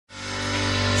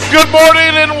Good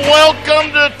morning and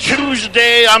welcome to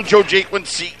Tuesday. I'm Joe Jaquin,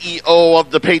 CEO of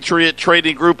the Patriot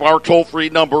Trading Group. Our toll-free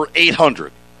number,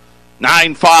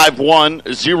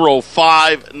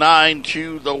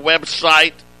 800-951-0592. The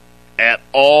website at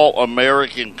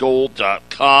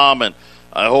allamericangold.com. And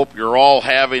I hope you're all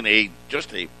having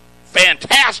just a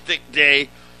fantastic day.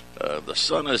 The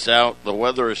sun is out. The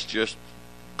weather is just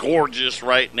gorgeous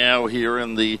right now here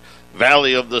in the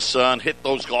Valley of the Sun. Hit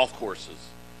those golf courses.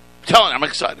 I'm telling you, I'm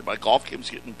excited. My golf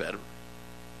game's getting better.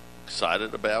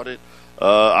 Excited about it.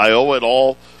 I owe it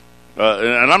all,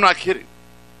 and I'm not kidding,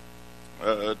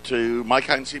 to My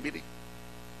Kind CBD.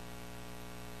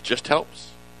 Just helps.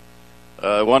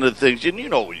 One of the things, and you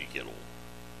know when you get old.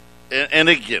 And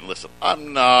again, listen, I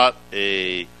know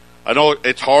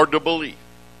it's hard to believe,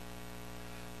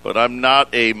 but I'm not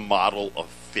a model of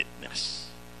fitness.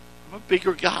 I'm a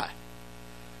bigger guy.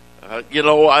 I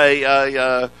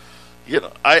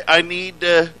need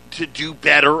to do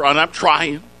better, and I'm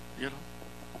trying,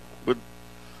 with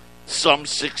some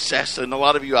success. And a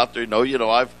lot of you out there know,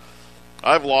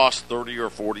 I've lost 30 or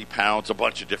 40 pounds a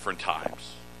bunch of different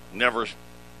times. Never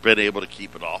been able to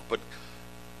keep it off. But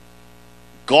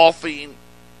golfing,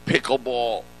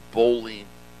 pickleball, bowling,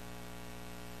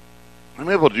 I'm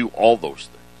able to do all those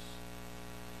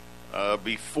things.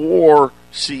 Before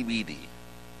CBD,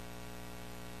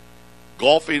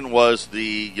 golfing was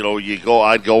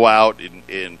I'd go out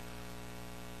and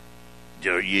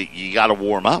you got to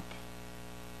warm up.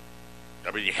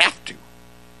 I mean, you have to,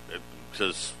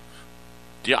 because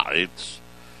it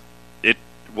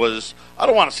was, I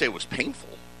don't want to say it was painful,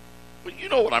 but you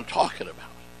know what I'm talking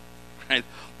about, right?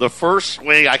 The first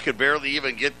swing, I could barely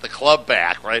even get the club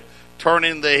back, right?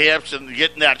 Turning the hips and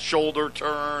getting that shoulder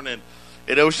turn, and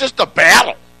it was just a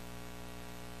battle.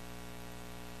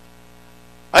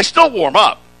 I still warm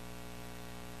up,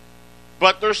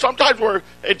 but there's sometimes where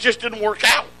it just didn't work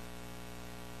out.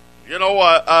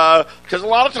 Because a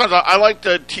lot of times I like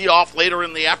to tee off later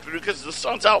in the afternoon because the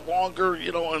sun's out longer,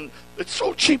 and it's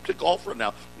so cheap to golf right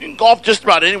now. You can golf just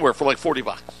about anywhere for like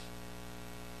 $40.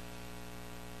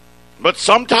 But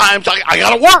sometimes I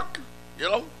got to work,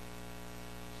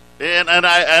 And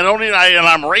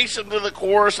I'm racing to the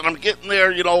course and I'm getting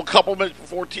there, a couple minutes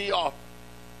before tee off.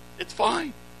 It's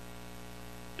fine.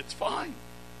 It's fine.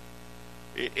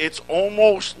 It's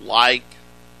almost like,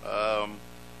 at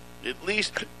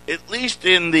least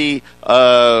in the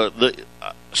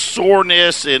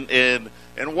soreness and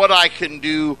what I can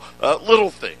do,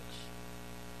 little things.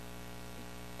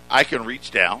 I can reach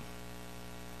down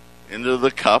into the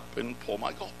cup and pull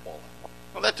my golf ball out.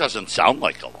 Well, that doesn't sound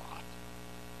like a lot.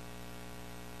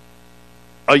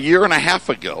 A year and a half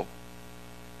ago,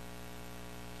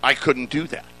 I couldn't do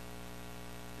that.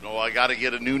 I got to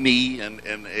get a new knee, and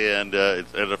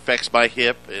it affects my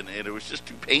hip, and it was just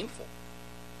too painful.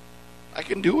 I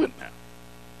can do it now.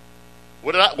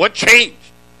 What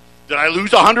changed? Did I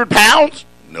lose 100 pounds?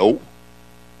 No.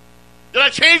 Did I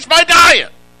change my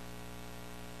diet?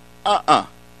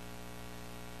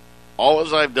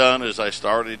 All I've done is I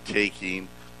started taking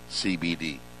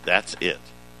CBD. That's it.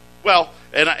 Well,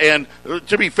 and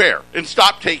to be fair, and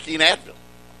stop taking Advil.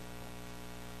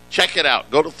 Check it out.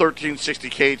 Go to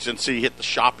 1360 and see. Hit the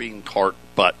shopping cart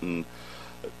button.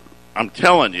 I'm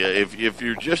telling you, if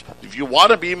you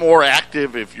want to be more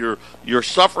active, if you're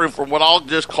suffering from what I'll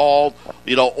just call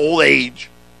old age,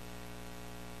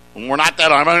 and we're not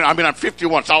that. I'm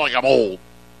 51. It's not like I'm old.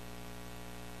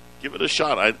 Give it a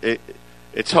shot.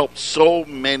 It's helped so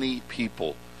many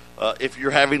people. If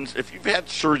you've had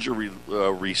surgery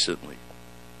recently,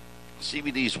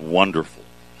 CBD is wonderful.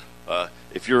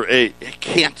 If you're a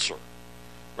cancer,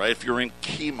 right? If you're in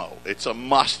chemo, it's a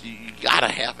must. You got to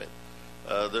have it.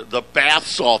 The bath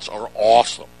salts are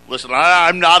awesome. Listen,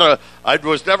 I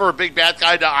was never a big bath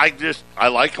guy. I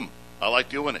like them. I like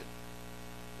doing it.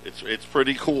 It's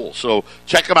pretty cool. So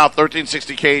check them out,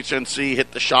 1360 KHNC.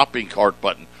 Hit the shopping cart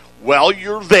button. While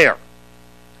you're there,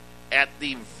 at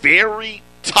the very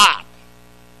top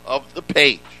of the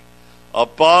page,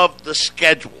 above the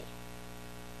schedule,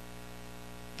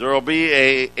 there will be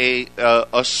a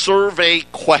survey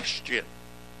question.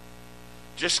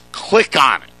 Just click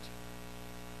on it.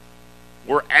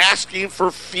 We're asking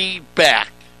for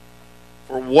feedback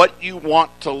for what you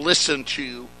want to listen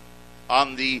to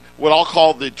on what I'll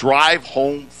call the drive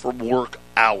home from work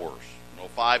hours.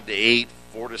 5 to 8,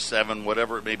 4 to 7,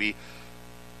 whatever it may be.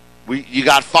 You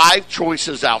got 5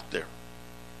 choices out there.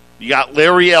 You got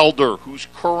Larry Elder, who's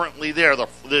currently there. The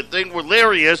thing with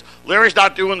Larry is, Larry's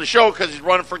not doing the show because he's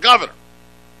running for governor.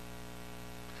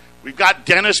 We've got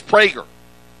Dennis Prager.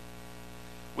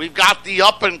 We've got the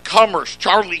up-and-comers,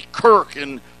 Charlie Kirk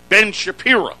and Ben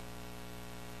Shapiro.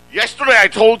 Yesterday I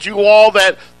told you all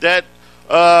that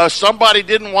somebody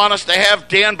didn't want us to have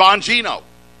Dan Bongino.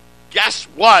 Guess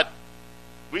what?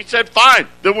 We said, fine,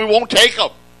 then we won't take him.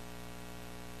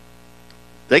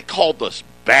 They called us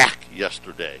back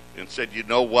yesterday and said, you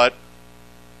know what?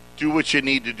 Do what you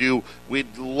need to do.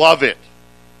 We'd love it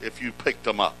if you picked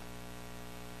them up.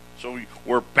 So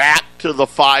we're back to the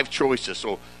 5 choices.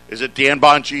 So is it Dan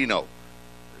Bongino?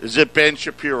 Is it Ben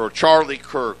Shapiro, Charlie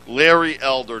Kirk, Larry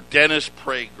Elder, Dennis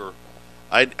Prager?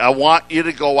 I want you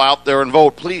to go out there and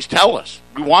vote. Please tell us.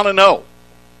 We want to know.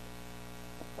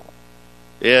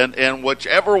 And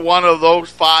whichever one of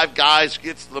those 5 guys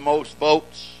gets the most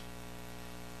votes,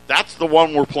 that's the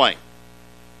one we're playing.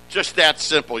 Just that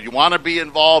simple. You want to be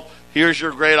involved? Here's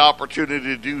your great opportunity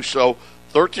to do so.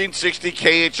 1360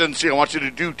 KHNC. I want you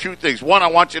to do 2 things. One, I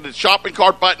want you to shopping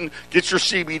cart button, get your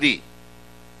CBD.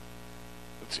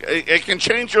 It can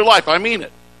change your life. I mean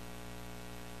it.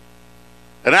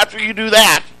 And after you do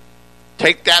that,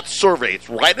 take that survey. It's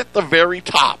right at the very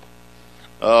top.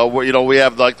 Where, we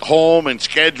have like home and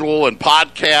schedule and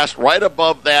podcast. Right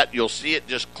above that, you'll see it.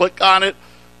 Just click on it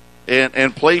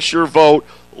and place your vote.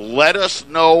 Let us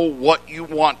know what you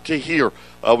want to hear.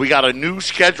 We got a new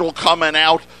schedule coming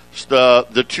out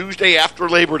the Tuesday after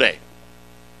Labor Day.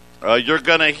 You're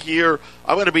going to hear,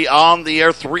 I'm going to be on the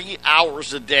air 3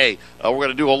 hours a day. We're going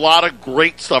to do a lot of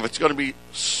great stuff. We're going to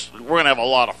have a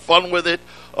lot of fun with it.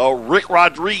 Rick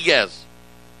Rodriguez,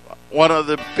 one of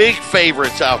the big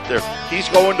favorites out there. He's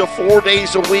going to 4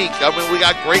 days a week. I mean, we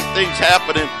got great things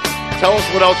happening. Tell us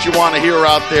what else you want to hear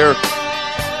out there.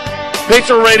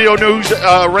 Patriot Radio News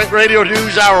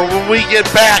Hour. When we get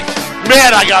back,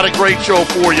 man, I got a great show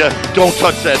for you. Don't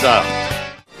touch that dial.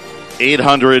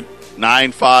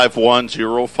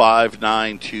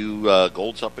 800-951-0592.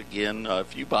 Gold's up again, a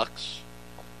few bucks.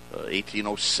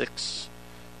 1806.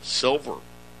 Silver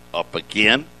up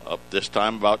again. Up this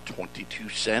time about 22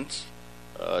 cents.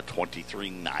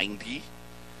 23.90.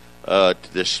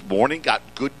 This morning, got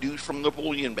good news from the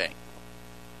Bullion Bank.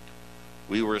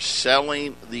 We were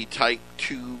selling the Type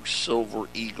 2 Silver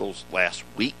Eagles last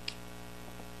week.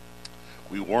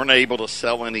 We weren't able to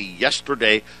sell any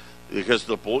yesterday because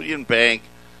the Bullion Bank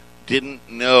didn't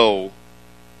know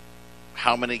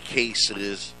how many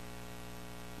cases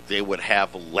they would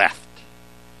have left.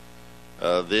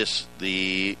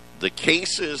 The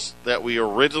cases that we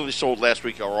originally sold last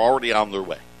week are already on their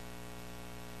way.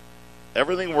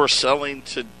 Everything we're selling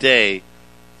today,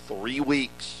 3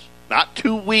 weeks, not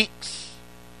 2 weeks,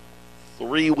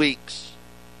 3 weeks.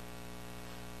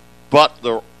 But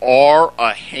there are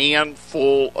a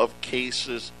handful of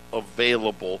cases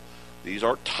available. These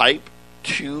are Type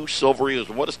 2 Silver Eagles.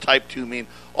 What does Type 2 mean?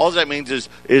 All that means is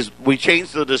we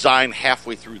changed the design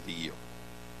halfway through the year.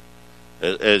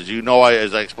 As you know,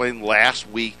 as I explained last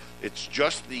week, it's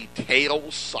just the tail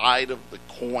side of the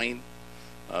coin.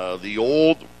 The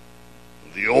old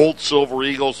Silver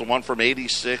Eagles, the one from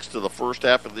 86 to the first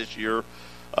half of this year,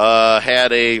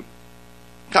 had a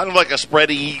kind of like a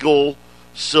spread eagle,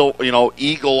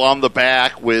 eagle on the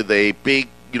back with a big,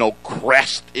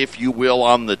 crest, if you will,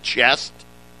 on the chest.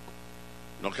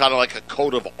 Kind of like a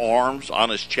coat of arms on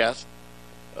his chest.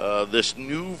 This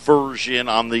new version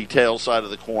on the tail side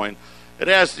of the coin, it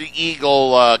has the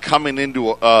eagle coming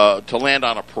into to land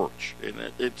on a perch, and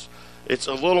it's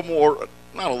a little more,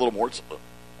 not a little more, it's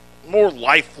more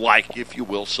lifelike, if you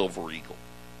will, Silver Eagle,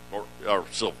 or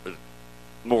silver,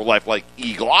 more lifelike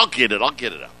eagle. I'll get it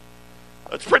out.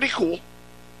 It's pretty cool.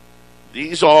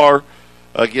 These are,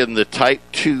 again, the Type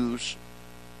 2s.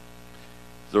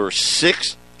 They're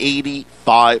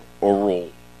 $6.85 a roll,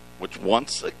 which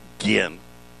once again,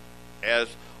 as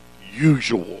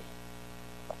usual,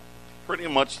 pretty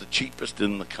much the cheapest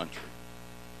in the country.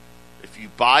 If you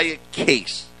buy a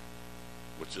case,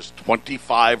 which is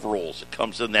 25 rolls, it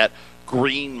comes in that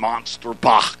green monster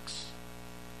box.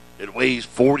 It weighs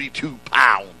 42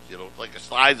 pounds. It's like the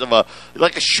size of a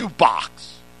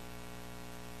shoebox.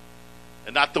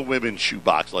 And not the women's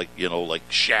shoebox, like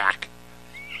Shaq.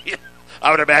 I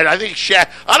would imagine. I think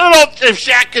Shaq. I don't know if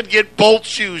Shaq could get both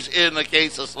shoes in the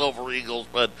case of Silver Eagles,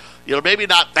 but maybe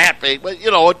not that big, but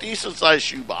a decent sized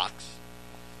shoebox.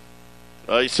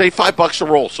 You save $5 a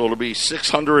roll, so it'll be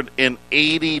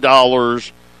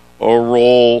 $680 a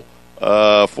roll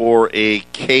for a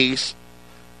case,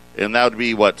 and that would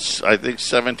be I think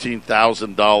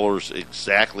 $17,000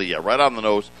 exactly. Yeah, right on the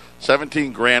nose.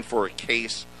 $17,000 for a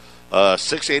case.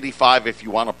 $685 if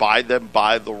you want to buy them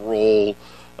by the roll.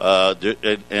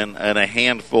 And a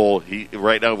handful.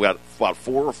 Right now we've got about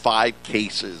 4 or 5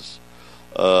 cases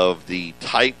of the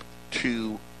Type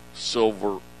 2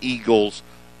 Silver Eagles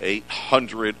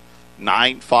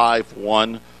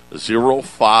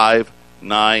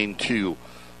 1-800-951-0592.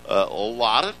 A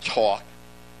lot of talk,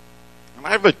 and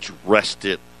I've addressed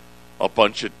it a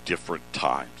bunch of different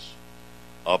times,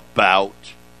 about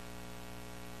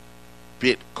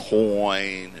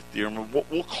Bitcoin, Ethereum.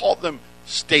 We'll call them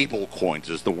stable coins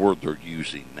is the word they're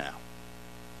using now.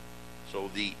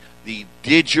 So the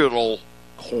digital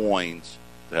coins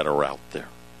that are out there.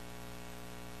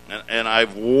 And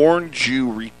I've warned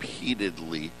you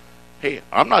repeatedly, hey,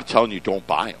 I'm not telling you don't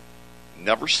buy them.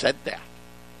 Never said that.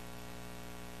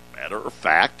 Matter of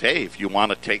fact, hey, if you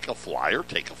want to take a flyer,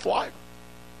 take a flyer.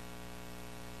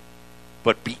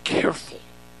 But be careful.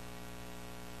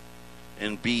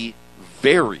 And be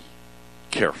very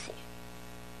careful.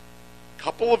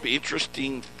 Couple of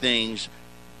interesting things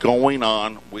going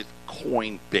on with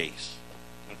Coinbase.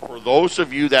 And for those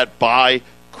of you that buy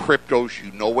cryptos,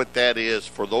 you know what that is.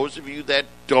 For those of you that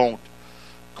don't,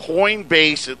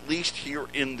 Coinbase, at least here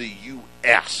in the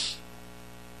U.S.,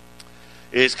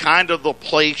 is kind of the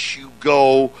place you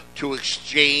go to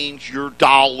exchange your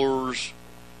dollars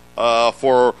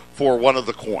for one of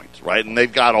the coins, right? And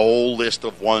they've got a whole list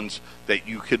of ones that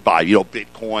you could buy,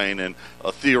 Bitcoin and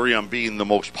Ethereum being the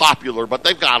most popular, but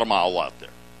they've got them all out there.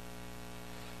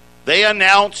 They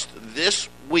announced this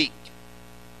week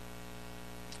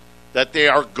that they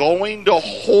are going to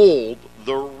hold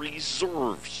the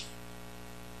reserves.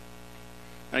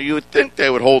 Now, you would think they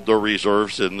would hold their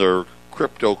reserves in their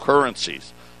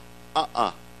cryptocurrencies.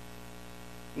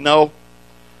 No.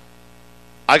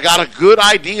 I got a good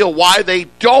idea why they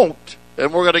don't,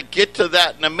 and we're going to get to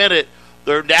that in a minute.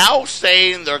 They're now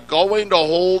saying they're going to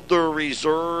hold their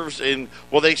reserves in,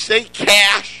 well, they say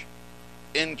cash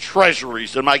in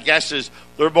treasuries, and my guess is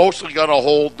they're mostly going to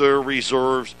hold their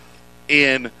reserves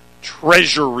in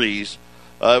treasuries.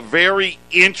 Very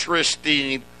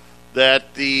interesting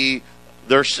that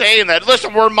they're saying that,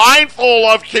 listen, we're mindful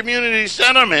of community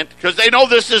sentiment because they know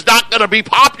this is not going to be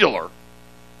popular.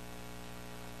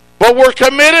 But we're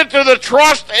committed to the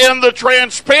trust and the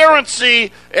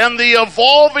transparency and the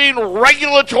evolving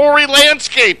regulatory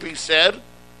landscape, he said.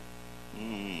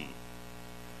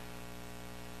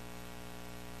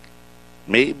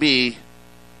 Maybe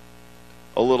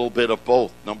a little bit of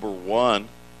both. Number one,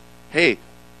 hey,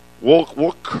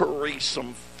 we'll curry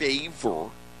some favor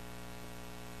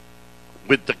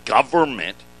with the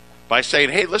government by saying,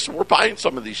 hey, listen, we're buying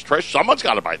some of these treasuries. Someone's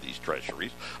got to buy these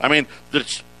treasuries. I mean,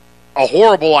 it's a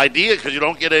horrible idea because you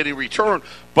don't get any return.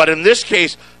 But in this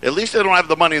case, at least they don't have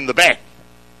the money in the bank,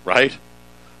 right?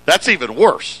 That's even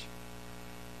worse.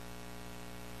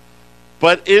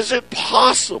 But is it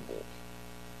possible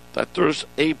that there's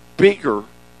a bigger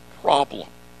problem?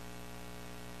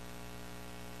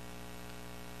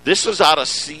 This is out of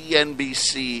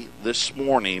CNBC this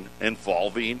morning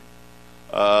involving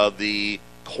the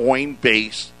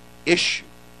Coinbase issue.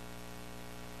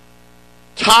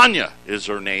 Tanya is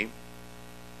her name.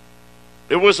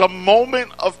 It was a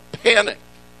moment of panic.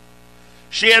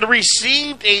 She had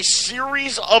received a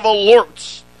series of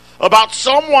alerts about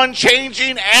someone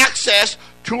changing access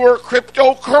to her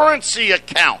cryptocurrency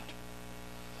account.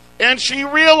 And she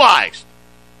realized,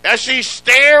 as she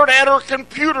stared at her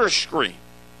computer screen,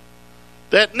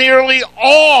 that nearly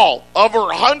all of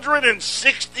her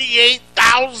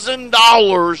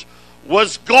 $168,000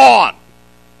 was gone,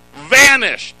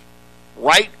 vanished,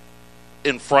 right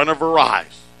in front of her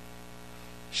eyes.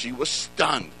 She was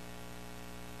stunned.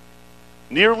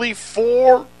 Nearly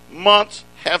 4 months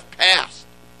have passed,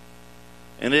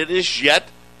 and it is yet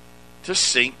to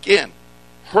sink in.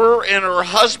 Her and her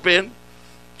husband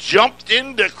jumped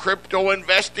into crypto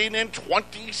investing in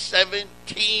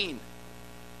 2017,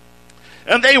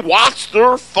 and they watched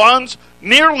their funds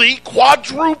nearly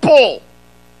quadruple.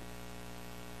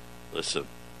 Listen,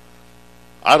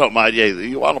 I don't mind. Yeah,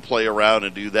 you want to play around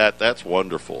and do that? That's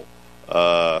wonderful.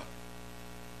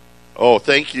 Oh,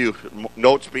 thank you.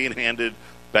 Notes being handed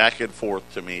back and forth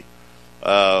to me.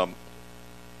 But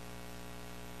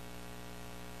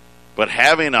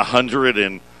having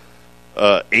 $187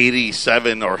 or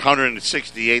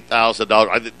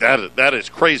 $168,000, that is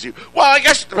crazy. Well, I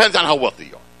guess it depends on how wealthy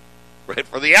you are, right?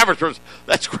 For the average person,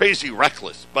 that's crazy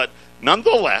reckless. But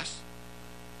nonetheless,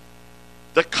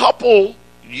 the couple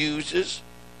uses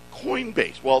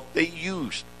Coinbase. Well, they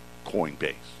used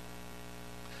Coinbase.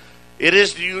 It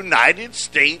is the United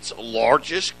States'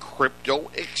 largest crypto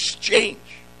exchange.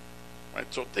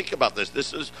 Right? So think about this.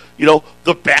 This is,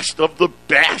 the best of the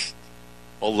best,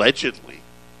 allegedly.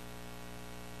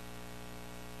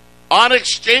 On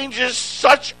exchanges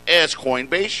such as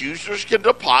Coinbase, users can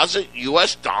deposit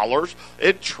U.S. dollars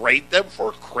and trade them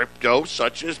for crypto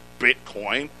such as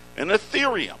Bitcoin and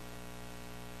Ethereum.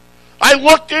 I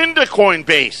looked into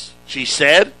Coinbase, she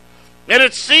said, and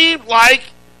it seemed like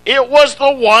it was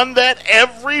the one that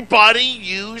everybody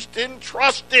used and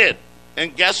trusted.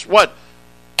 And guess what?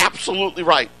 Absolutely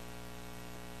right.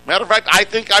 Matter of fact, I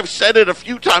think I've said it a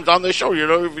few times on this show. If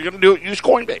you're going to do it, use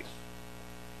Coinbase.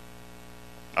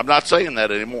 I'm not saying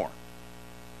that anymore.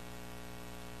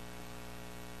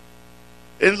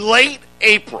 In late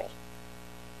April,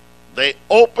 they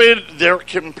opened their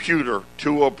computer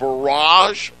to a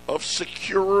barrage of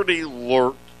security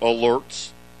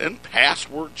alerts and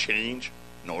password change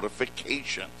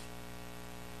notifications.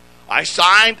 I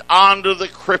signed onto the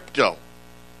crypto,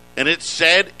 and it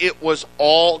said it was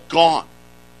all gone.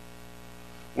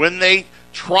 When they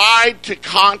tried to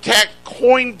contact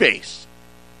Coinbase,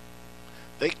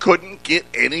 they couldn't get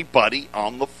anybody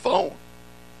on the phone.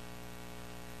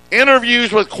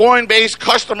 Interviews with Coinbase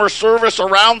customer service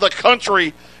around the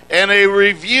country and a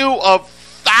review of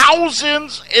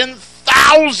thousands and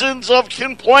thousands of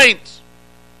complaints.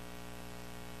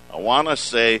 I want to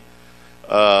say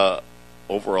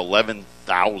over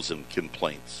 11,000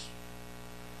 complaints.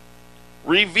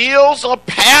 Reveals a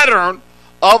pattern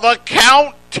of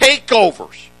account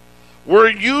takeovers where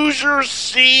users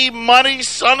see money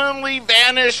suddenly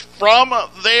vanish from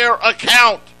their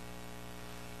account,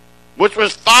 which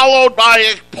was followed by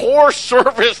a poor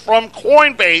service from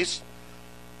Coinbase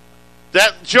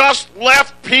that just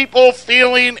left people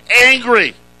feeling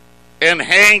angry and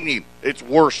hanging. It's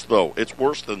worse, though. It's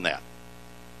worse than that.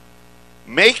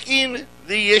 Making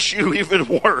the issue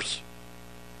even worse,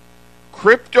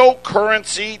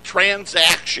 cryptocurrency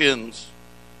transactions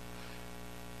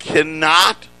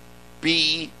cannot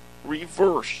be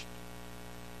reversed,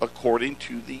 according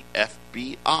to the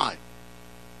FBI.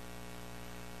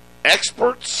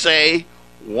 Experts say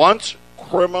once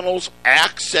criminals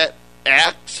access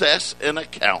an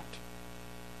account,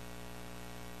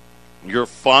 your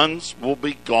funds will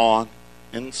be gone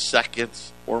in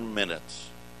seconds or minutes.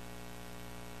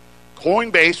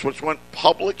 Coinbase, which went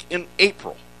public in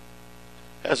April,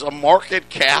 has a market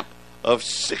cap of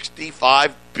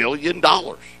 $65 billion,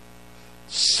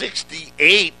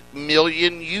 68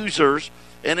 million users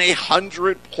in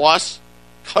 100+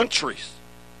 countries,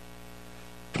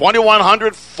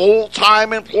 2,100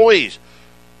 full-time employees,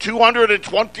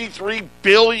 $223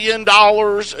 billion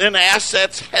in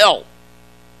assets held.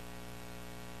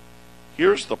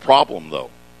 Here's the problem, though.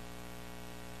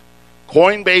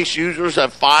 Coinbase users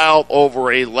have filed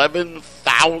over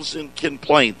 11,000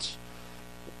 complaints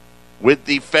with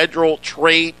the Federal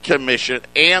Trade Commission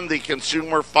and the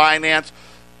Consumer Finance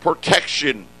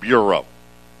Protection Bureau.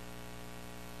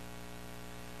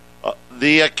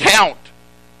 The account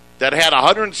that had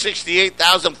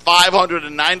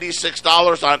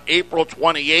 $168,596 on April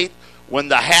 28th when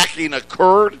the hacking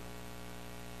occurred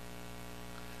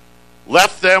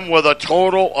left them with a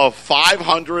total of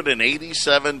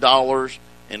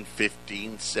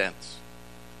 $587.15.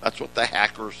 That's what the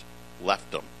hackers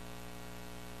left them.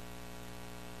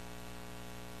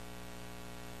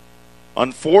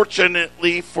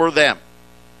 Unfortunately for them,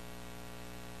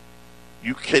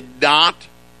 you cannot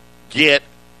get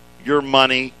your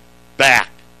money back.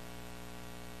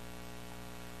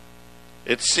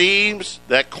 It seems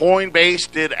that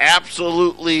Coinbase did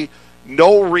absolutely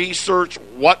no research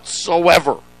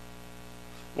whatsoever.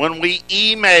 When we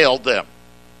emailed them,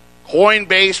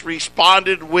 Coinbase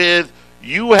responded with,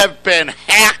 "You have been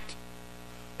hacked,"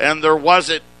 and there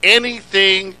wasn't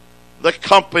anything the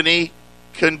company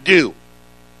can do.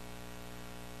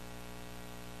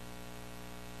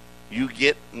 You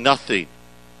get nothing.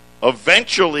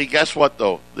 Eventually, guess what,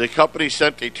 though? The company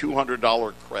sent a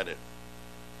 $200 credit.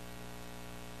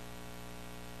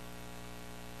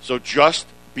 So just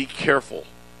be careful.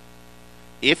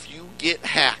 If you get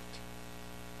hacked,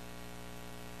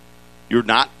 you're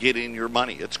not getting your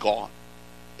money. It's gone.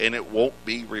 And it won't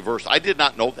be reversed. I did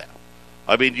not know that.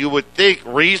 I mean, you would think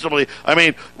reasonably,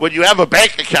 when you have a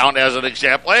bank account, as an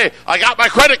example, hey, I got my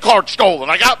credit card stolen.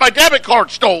 I got my debit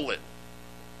card stolen.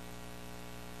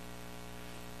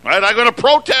 Right? I'm going to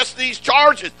protest these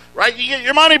charges. Right? You get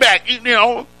your money back,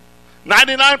 99%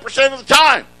 of the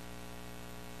time.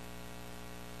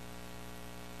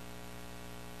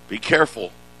 Be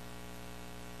careful.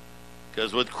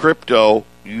 Because with crypto,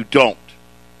 you don't.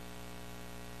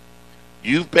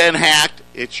 You've been hacked.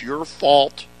 It's your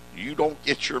fault. You don't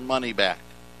get your money back.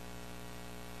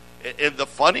 And the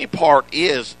funny part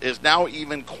is now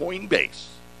even Coinbase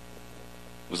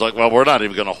was like, well, we're not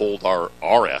even going to hold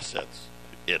our assets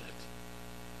in it.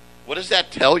 What does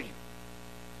that tell you?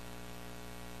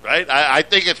 Right? I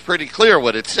think it's pretty clear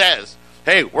what it says.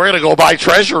 Hey, we're going to go buy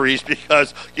treasuries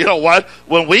because, you know what?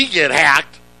 When we get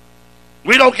hacked,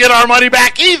 we don't get our money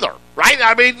back either. Right?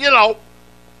 I mean,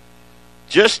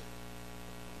 just,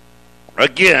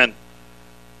 again,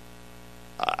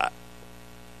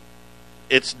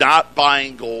 it's not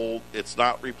buying gold. It's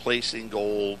not replacing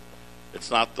gold.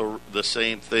 It's not the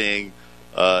same thing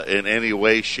in any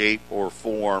way, shape, or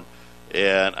form.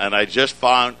 And I just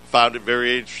found it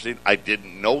very interesting. I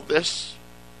didn't know this,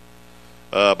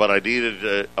 but I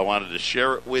wanted to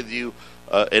share it with you.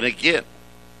 And again,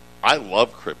 I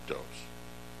love cryptos.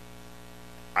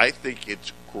 I think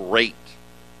it's great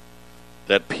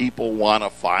that people want to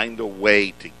find a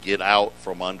way to get out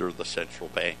from under the central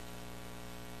bank.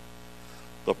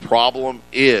 The problem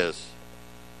is,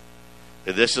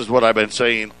 and this is what I've been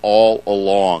saying all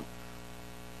along,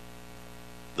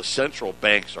 the central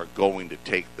banks are going to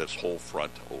take this whole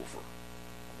front over.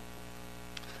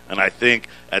 And I think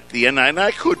at the end, and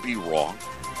I could be wrong,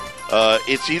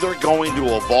 it's either going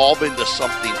to evolve into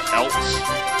something else,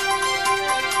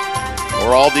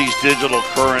 or all these digital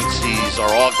currencies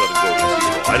are all going to go to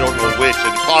zero. I don't know which.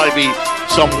 It'll probably be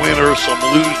some winners, some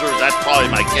losers. That's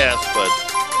probably my guess. But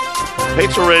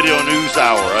Patriot Radio News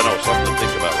Hour. I know, something to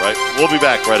think about, right? We'll be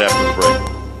back right after the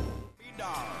break.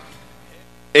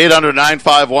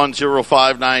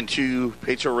 800-951-0592,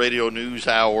 Patriot Radio News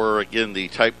Hour. Again, the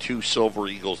Type 2 Silver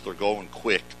Eagles, they're going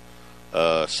quick.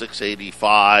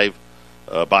 $685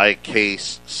 buy a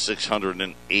case,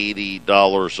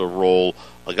 $680 a roll.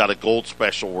 I got a gold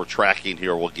special we're tracking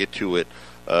here. We'll get to it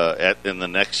in the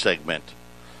next segment.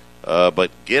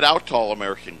 But get out to All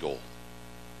American Gold.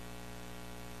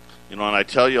 And I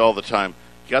tell you all the time,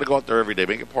 you got to go out there every day.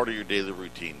 Make it part of your daily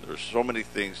routine. There's so many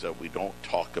things that we don't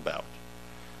talk about.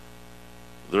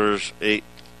 There's a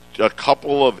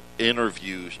couple of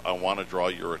interviews I want to draw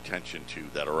your attention to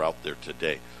that are out there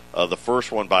today. The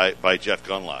first one by Jeff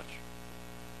Gundlach.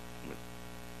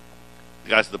 The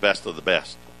guy's the best of the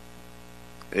best.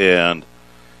 And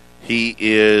he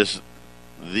is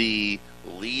the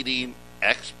leading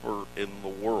expert in the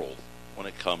world when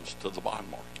it comes to the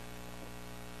bond market.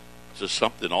 This is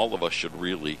something all of us should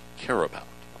really care about.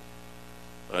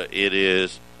 It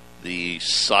is the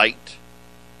site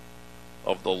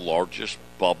of the largest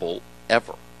bubble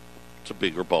ever. It's a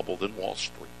bigger bubble than Wall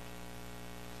Street.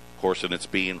 Of course, and it's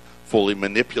being fully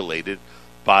manipulated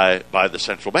by the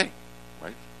central bank,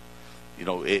 right?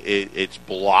 It's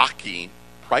blocking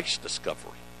price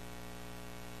discovery.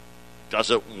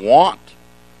 Doesn't want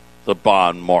the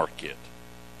bond market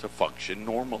to function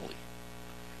normally.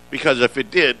 Because if it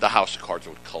did, the house of cards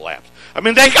would collapse. I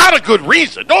mean, they got a good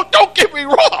reason. Don't get me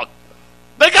wrong.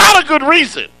 They got a good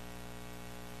reason.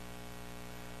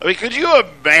 I mean, could you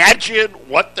imagine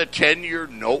what the 10-year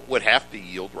note would have to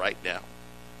yield right now?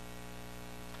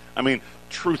 I mean,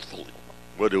 truthfully,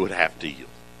 what it would have to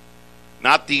yield.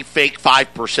 Not the fake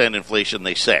 5% inflation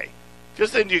they say.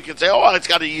 Because then you can say, it's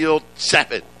got to yield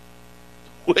 7.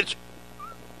 Which,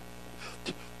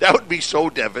 that would be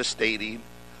so devastating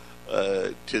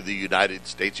to the United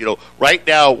States. Right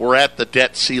now we're at the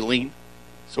debt ceiling.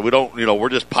 So we don't, we're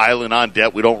just piling on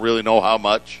debt. We don't really know how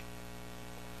much.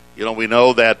 We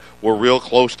know that we're real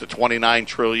close to $29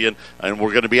 trillion, and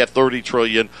we're going to be at $30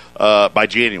 trillion by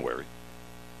January.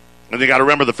 And they got to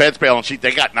remember the Fed's balance sheet;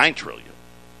 they got $9 trillion.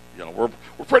 We're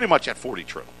pretty much at $40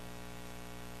 trillion,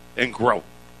 and grow.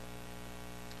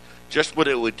 Just what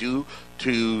it would do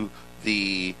to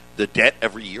the debt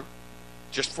every year,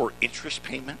 just for interest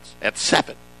payments at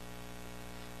 7,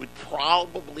 we'd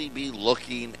probably be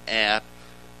looking at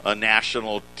a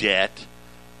national debt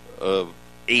of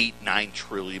 8-9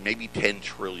 trillion, maybe 10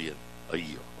 trillion a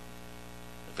year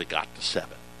if it got to 7.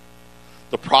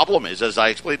 The problem is, as I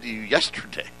explained to you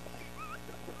yesterday,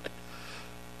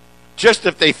 just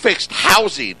if they fixed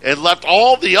housing and left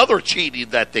all the other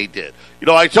cheating that they did.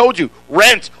 I told you,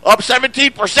 rent up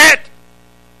 17%.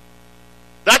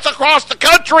 That's across the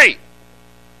country.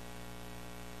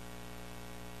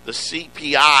 The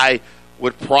CPI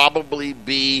would probably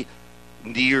be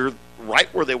near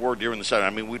right where they were during the summer. I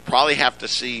mean, we'd probably have to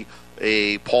see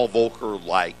a Paul Volcker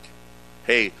like,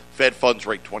 hey, Fed funds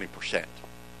rate 20%,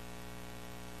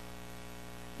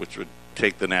 which would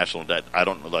take the national debt. I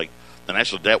don't know, the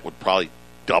national debt would probably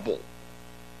double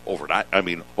overnight. I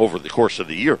mean, over the course of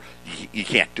the year. You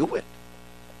can't do it.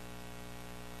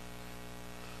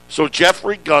 So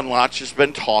Jeffrey Gundlach has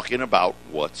been talking about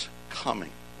what's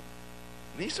coming.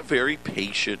 And he's a very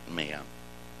patient man.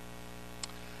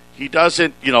 He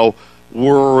doesn't,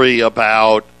 worry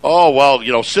about,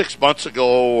 6 months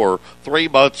ago or 3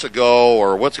 months ago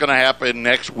or what's going to happen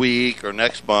next week or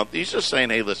next month. He's just saying,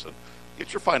 hey, listen,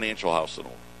 get your financial house in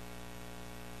order.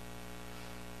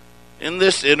 In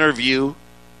this interview,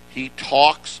 he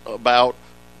talks about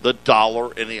the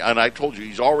dollar, and I told you,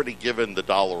 he's already given the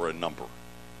dollar a number.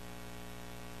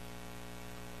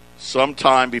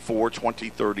 Sometime before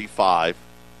 2035,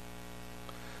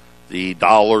 the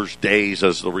dollar's days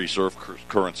as the reserve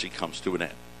currency comes to an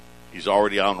end. He's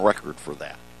already on record for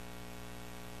that.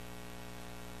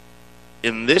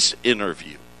 In this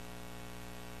interview,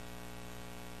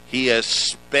 he has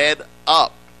sped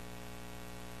up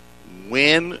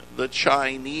when the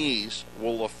Chinese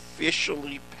will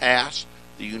officially pass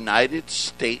the United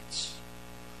States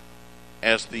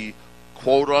as the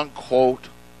quote-unquote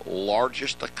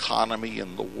largest economy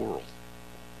in the world.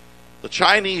 The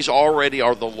Chinese already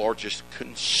are the largest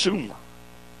consumer.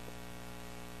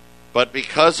 But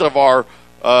because of our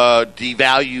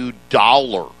devalued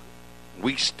dollar,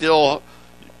 we still,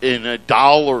 in a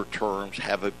dollar terms,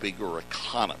 have a bigger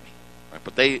economy. Right?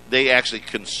 But they actually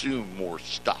consume more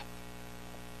stuff.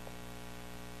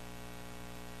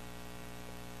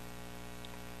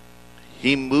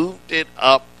 He moved it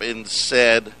up and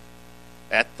said,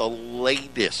 at the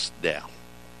latest now,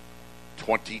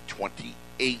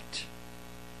 2028.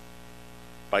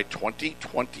 By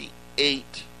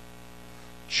 2028,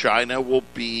 China will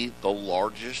be the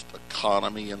largest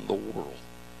economy in the world,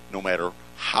 no matter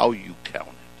how you count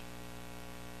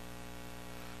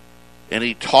it. And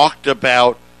he talked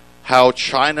about how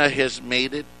China has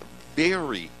made it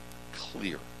very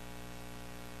clear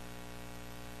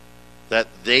that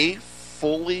they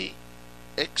fully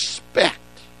expect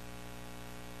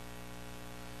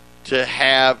to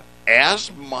have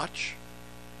as much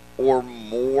or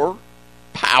more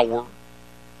power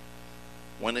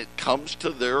when it comes to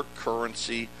their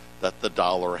currency that the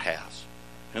dollar has.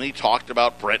 And he talked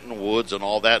about Bretton Woods and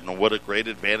all that and what a great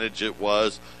advantage it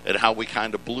was and how we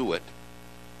kind of blew it.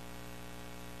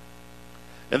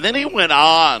 And then he went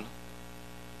on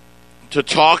to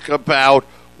talk about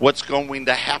what's going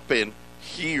to happen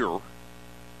here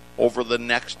over the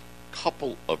next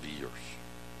couple of years.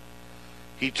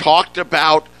 He talked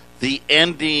about the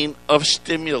ending of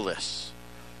stimulus.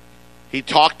 He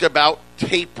talked about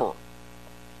taper,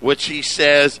 which he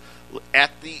says at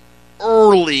the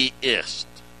earliest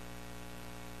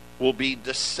will be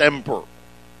December.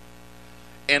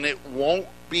 And it won't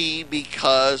be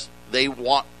because they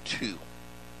want to.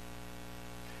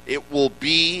 It will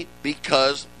be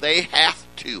because they have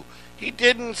to. He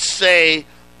didn't say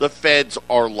the feds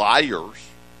are liars.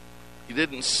 He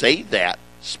didn't say that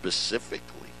specifically.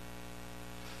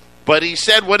 But he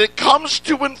said when it comes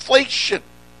to inflation,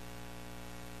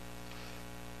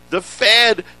 the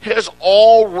Fed has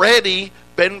already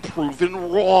been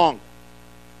proven wrong.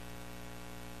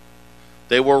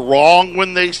 They were wrong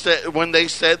when they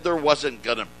said there wasn't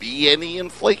going to be any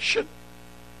inflation.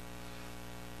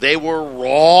 They were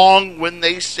wrong when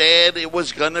they said it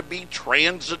was going to be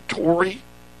transitory.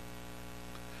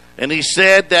 And he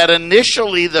said that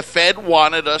initially the Fed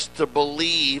wanted us to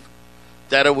believe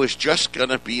that it was just going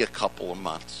to be a couple of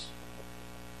months.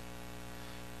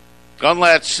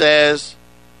 Gundlach says,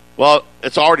 well,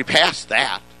 it's already past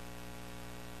that.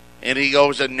 And he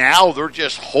goes, and now they're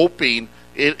just hoping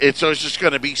it's just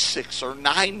going to be 6 or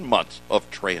 9 months of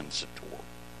transitory.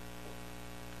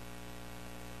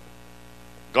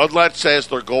 Gundlach says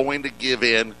they're going to give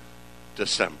in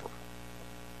December.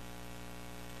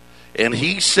 And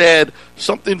he said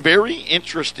something very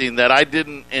interesting that I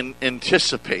didn't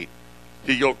anticipate.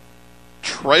 He goes,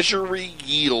 Treasury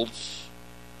yields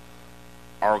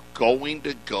are going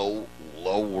to go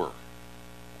lower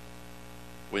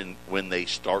when they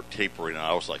start tapering. And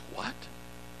I was like, what?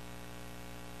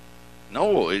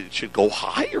 No, it should go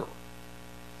higher.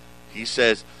 He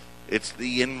says it's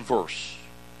the inverse.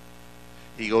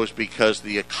 He goes, because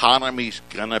the economy's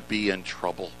going to be in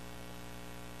trouble.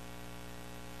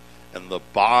 And the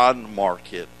bond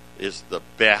market is the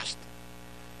best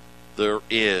there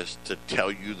is to tell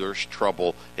you there's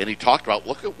trouble. And he talked about,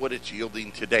 look at what it's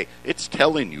yielding today. It's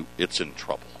telling you it's in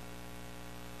trouble.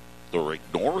 They're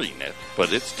ignoring it,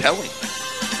 but it's telling you.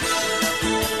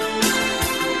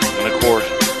 And of course,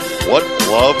 what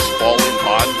loves falling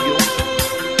bond yields?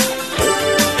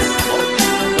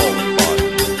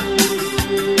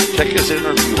 Check his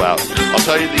interview out. I'll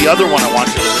tell you the other one I want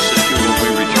you to listen to when we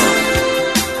return.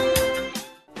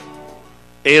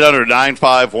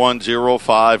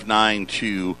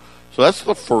 800-951-0592. So that's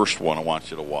the first one I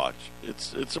want you to watch.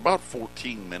 It's about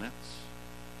 14 minutes.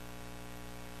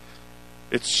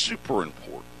 It's super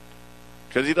important.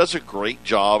 because he does a great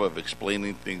job of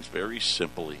explaining things very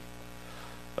simply.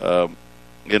 And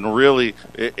really,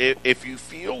 if you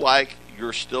feel like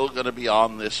you're still going to be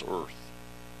on this earth,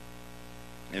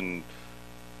 and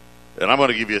I'm going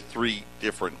to give you 3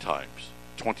 different times.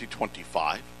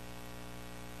 2025,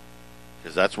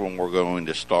 because that's when we're going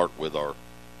to start with our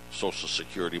Social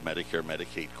Security, Medicare,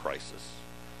 Medicaid crisis.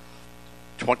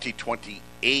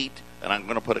 2028, and I'm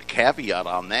going to put a caveat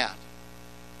on that.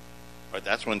 Right,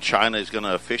 that's when China is going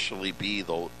to officially be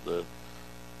the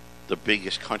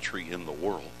biggest country in the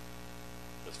world,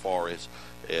 as far as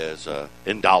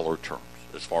in dollar terms,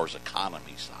 as far as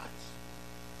economy size.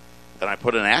 And I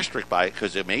put an asterisk by it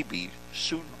because it may be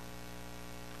sooner.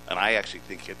 And I actually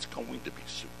think it's going to be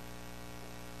soon.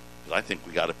 Because I think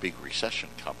we got a big recession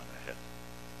coming ahead.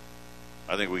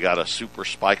 I think we got a super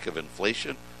spike of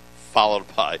inflation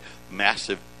followed by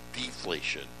massive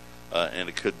deflation. And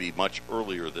it could be much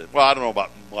earlier than, well, I don't know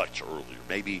about much earlier.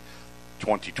 Maybe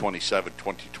 2027,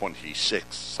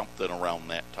 2026, something around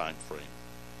that time frame.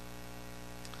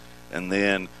 And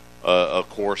then, of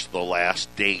course, the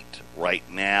last date right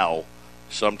now,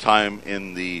 sometime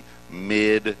in the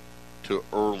mid to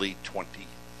early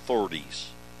 2030s,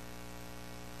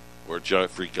 where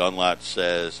Jeffrey Gundlach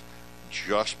says,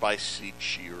 just by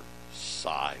sheer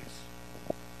size,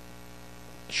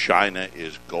 China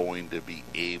is going to be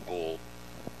able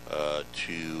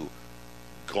to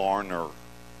garner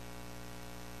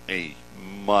a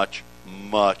much,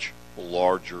 much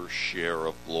larger share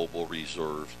of global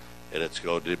reserves, and it's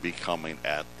going to be coming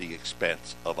at the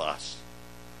expense of us.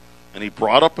 And he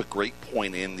brought up a great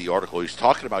point in the article. He's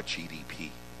talking about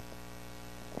GDP.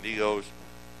 And he goes,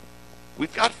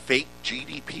 we've got fake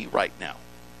GDP right now.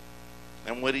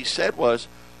 And what he said was,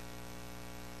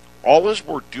 all as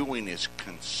we're doing is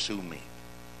consuming.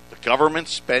 The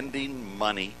government's spending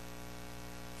money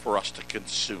for us to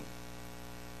consume.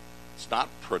 It's not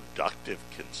productive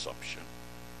consumption.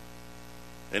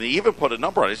 And he even put a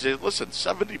number on it. He said, listen,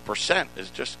 70% is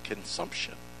just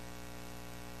consumption.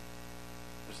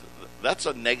 That's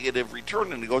a negative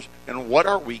return. And he goes, and what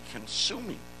are we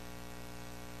consuming?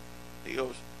 He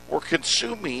goes, we're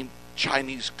consuming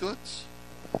Chinese goods.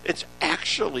 It's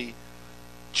actually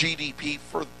GDP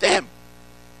for them.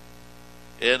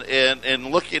 And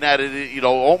looking at it,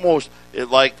 almost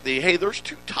like there's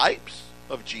 2 types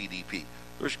of GDP.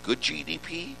 There's good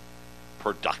GDP,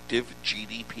 productive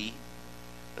GDP,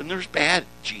 and there's bad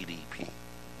GDP,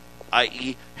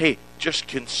 i.e., hey, just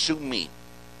consuming.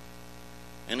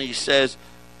 And he says,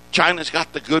 China's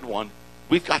got the good one,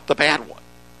 we've got the bad one.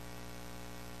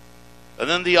 And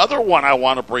then the other one I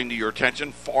want to bring to your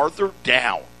attention, farther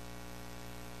down.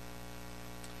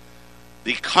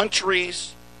 The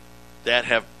countries that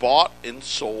have bought and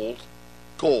sold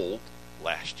gold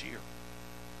last year.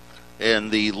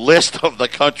 And the list of the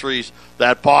countries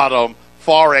that bought them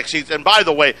far exceeds. And by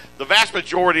the way, the vast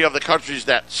majority of the countries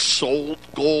that sold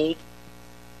gold,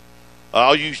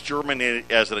 I'll use Germany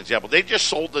as an example. They just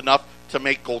sold enough to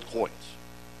make gold coins.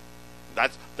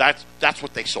 That's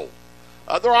what they sold.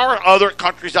 There are other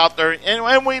countries out there,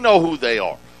 and we know who they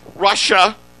are.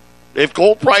 Russia, if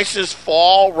gold prices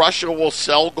fall, Russia will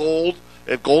sell gold.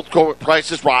 If gold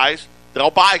prices rise,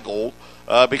 they'll buy gold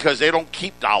because they don't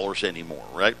keep dollars anymore,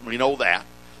 right? We know that.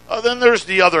 Then there's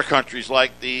the other countries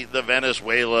like the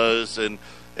Venezuelas and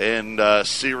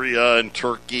Syria and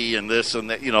Turkey and this and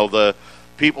that, the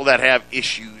people that have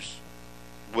issues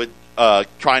with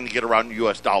trying to get around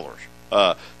U.S. dollars,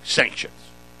 sanctions,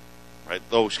 right?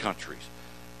 Those countries.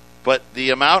 But the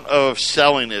amount of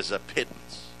selling is a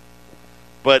pittance.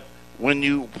 But when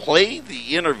you play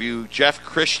the interview, Jeff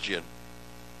Christian,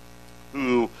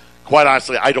 who, quite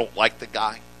honestly, I don't like the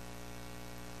guy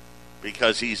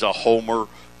because he's a homer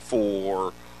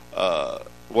for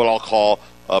what I'll call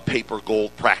paper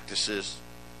gold practices,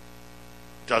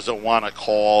 doesn't want to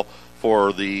call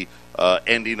for the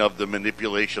ending of the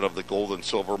manipulation of the gold and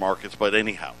silver markets, but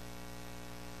anyhow.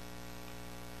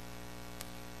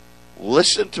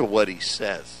 Listen to what he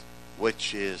says,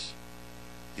 which is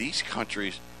these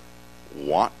countries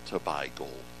want to buy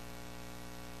gold.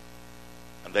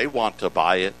 And they want to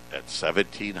buy it at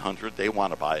 $1,700. They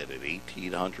want to buy it at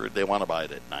 $1,800. They want to buy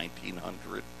it at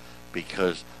 $1,900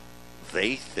 because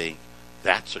they think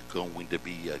that's going to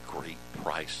be a great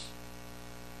price.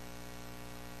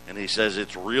 And he says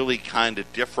it's really kind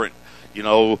of different.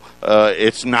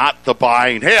 It's not the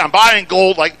buying. Hey, I'm buying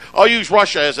gold. Like, I'll use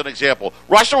Russia as an example.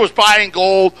 Russia was buying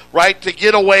gold, right, to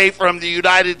get away from the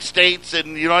United States,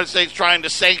 and the United States trying to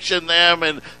sanction them,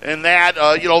 and that,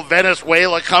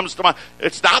 Venezuela comes to mind.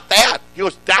 It's not that. He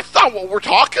goes, that's not what we're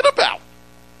talking about.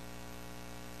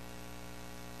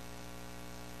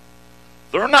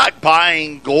 They're not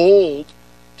buying gold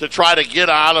to try to get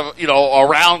out of,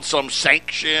 around some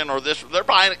sanction or this. They're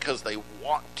buying it because they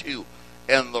want to.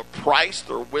 And the price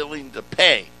they're willing to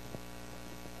pay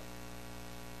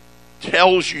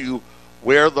tells you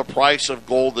where the price of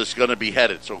gold is going to be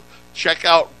headed. So check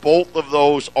out both of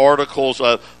those articles.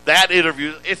 That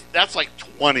interview, that's like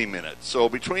 20 minutes. So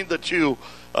between the two,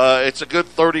 it's a good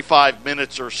 35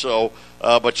 minutes or so.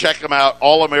 But check them out,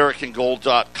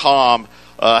 allamericangold.com.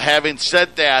 Having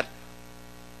said that,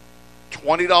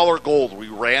 $20 gold, we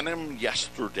ran them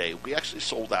yesterday. We actually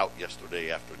sold out yesterday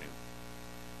afternoon.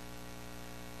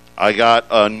 I got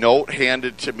a note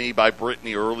handed to me by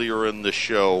Brittany earlier in the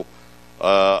show.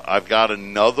 I've got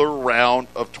another round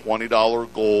of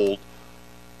 $20 gold.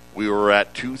 We were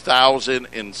at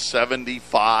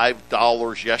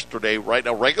 $2,075 yesterday. Right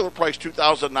now, regular price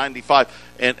 $2,095,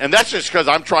 and that's just because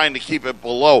I'm trying to keep it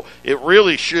below. It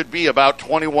really should be about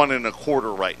 21 and a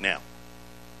quarter right now.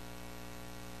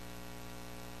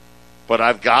 But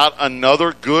I've got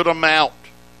another good amount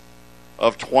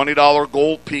of $20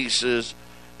 gold pieces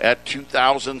at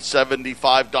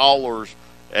 $2,075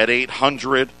 at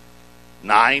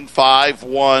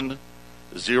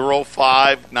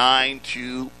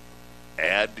 800-951-0592.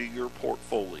 Add to your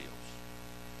portfolios.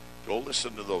 Go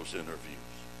listen to those interviews.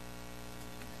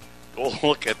 Go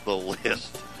look at the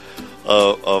list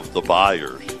of the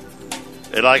buyers.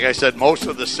 And like I said, most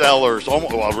of the sellers,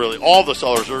 really all the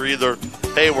sellers are either,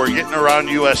 hey, we're getting around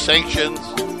U.S. sanctions,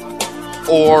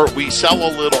 or we sell a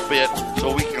little bit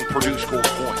so we can produce gold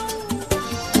coins.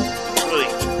 Really.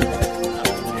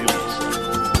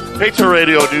 Patriot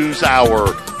Radio News Hour,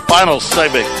 final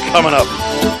segment coming up.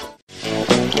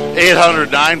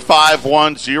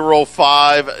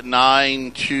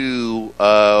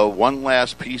 800-951-0592. One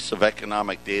last piece of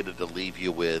economic data to leave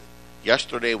you with.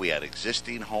 Yesterday we had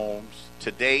existing homes.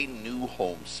 Today, new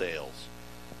home sales.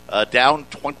 Down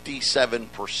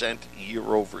 27% year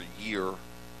over year.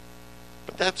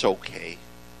 But that's okay.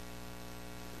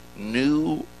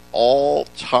 New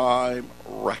all-time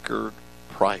record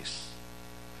price.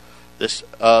 This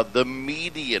the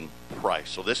median price.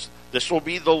 So this will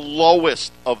be the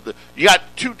lowest of the. You got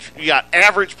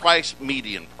average price,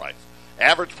 median price.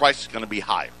 Average price is going to be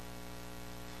higher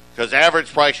because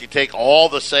average price, you take all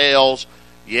the sales,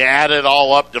 you add it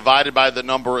all up, divided by the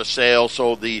number of sales.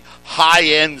 So the high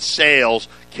end sales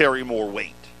carry more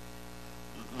weight.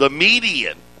 The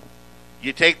median,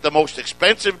 you take the most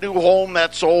expensive new home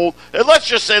that sold, and let's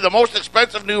just say the most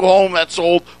expensive new home that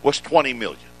sold was $20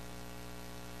 million.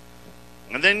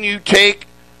 And then you take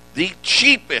the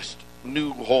cheapest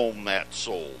new home that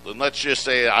sold, and let's just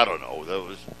say, I don't know, that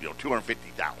was $250,000.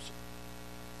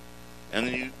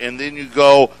 And then you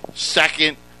go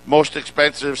second most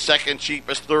expensive, second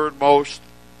cheapest, third most,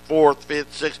 fourth,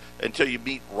 fifth, sixth, until you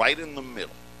meet right in the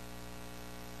middle.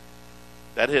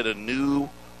 That hit a new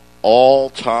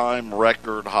all-time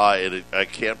record high, and I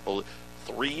can't believe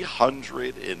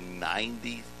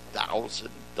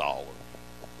 $390,000.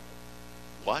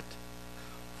 What?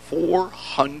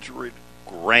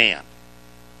 $400,000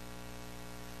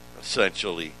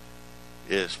 essentially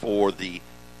is for the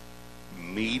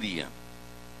median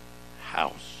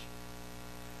house.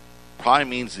 Probably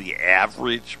means the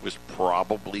average was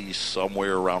probably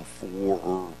somewhere around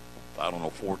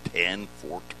 410,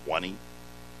 420.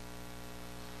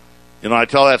 I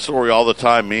tell that story all the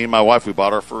time. Me and my wife, we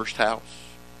bought our first house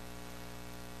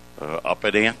up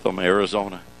at Anthem,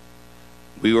 Arizona.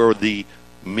 We were the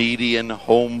median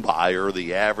home buyer,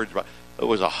 the average buyer. It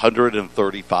was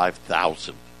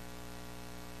 $135,000.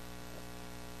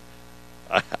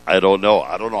 I don't know.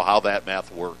 I don't know how that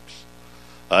math works.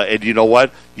 And you know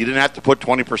what? You didn't have to put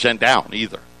 20% down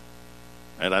either.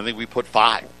 And I think we put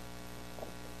 5%.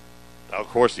 Now, of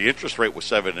course, the interest rate was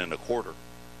 7.25%.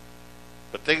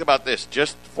 But think about this: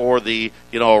 just for the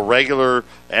a regular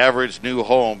average new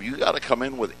home, you got to come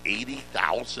in with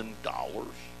 $80,000.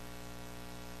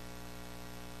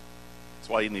 That's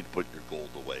why you need to put your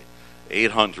gold away.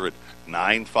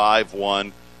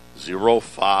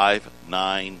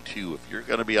 800-951-0592. If you're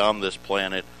going to be on this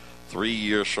planet 3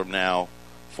 years from now,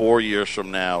 4 years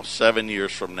from now, 7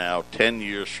 years from now, 10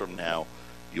 years from now,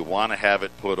 you want to have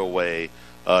it put away.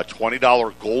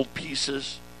 $20 gold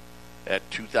pieces at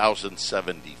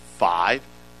 $2,075.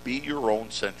 Be your own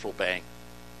central bank.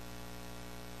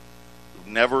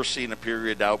 We've never seen a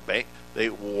period out bank. They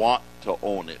want to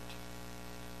own it.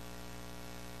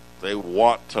 They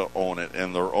want to own it,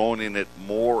 and they're owning it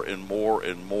more and more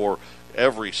and more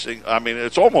every single. I mean,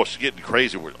 it's almost getting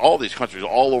crazy. All these countries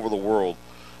all over the world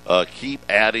keep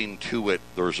adding to it.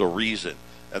 There's a reason.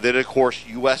 And then, of course,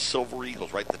 U.S. Silver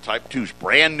Eagles, right? The Type 2s,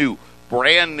 brand new.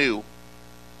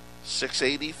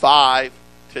 $685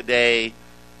 today.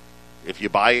 If you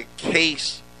buy a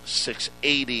case,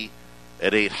 $680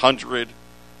 at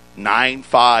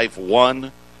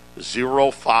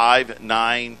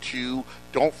 800-951-0592.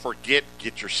 Don't forget,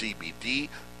 get your CBD.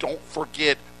 Don't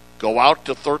forget, go out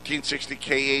to 1360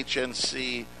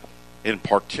 KHNC and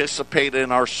participate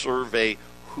in our survey.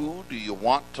 Who do you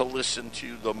want to listen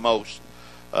to the most?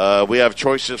 We have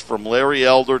choices from Larry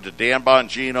Elder to Dan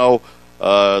Bongino,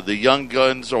 the young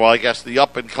guns, or I guess the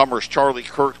up-and-comers, Charlie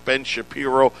Kirk, Ben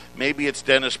Shapiro. Maybe it's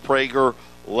Dennis Prager.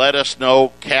 Let us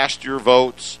know. Cast your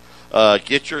votes.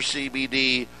 Get your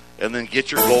CBD, and then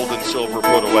get your gold and silver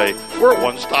put away. We're a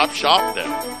one-stop shop then.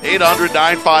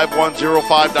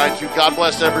 800-951-0592. God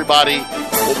bless everybody.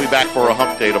 We'll be back for a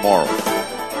hump day tomorrow.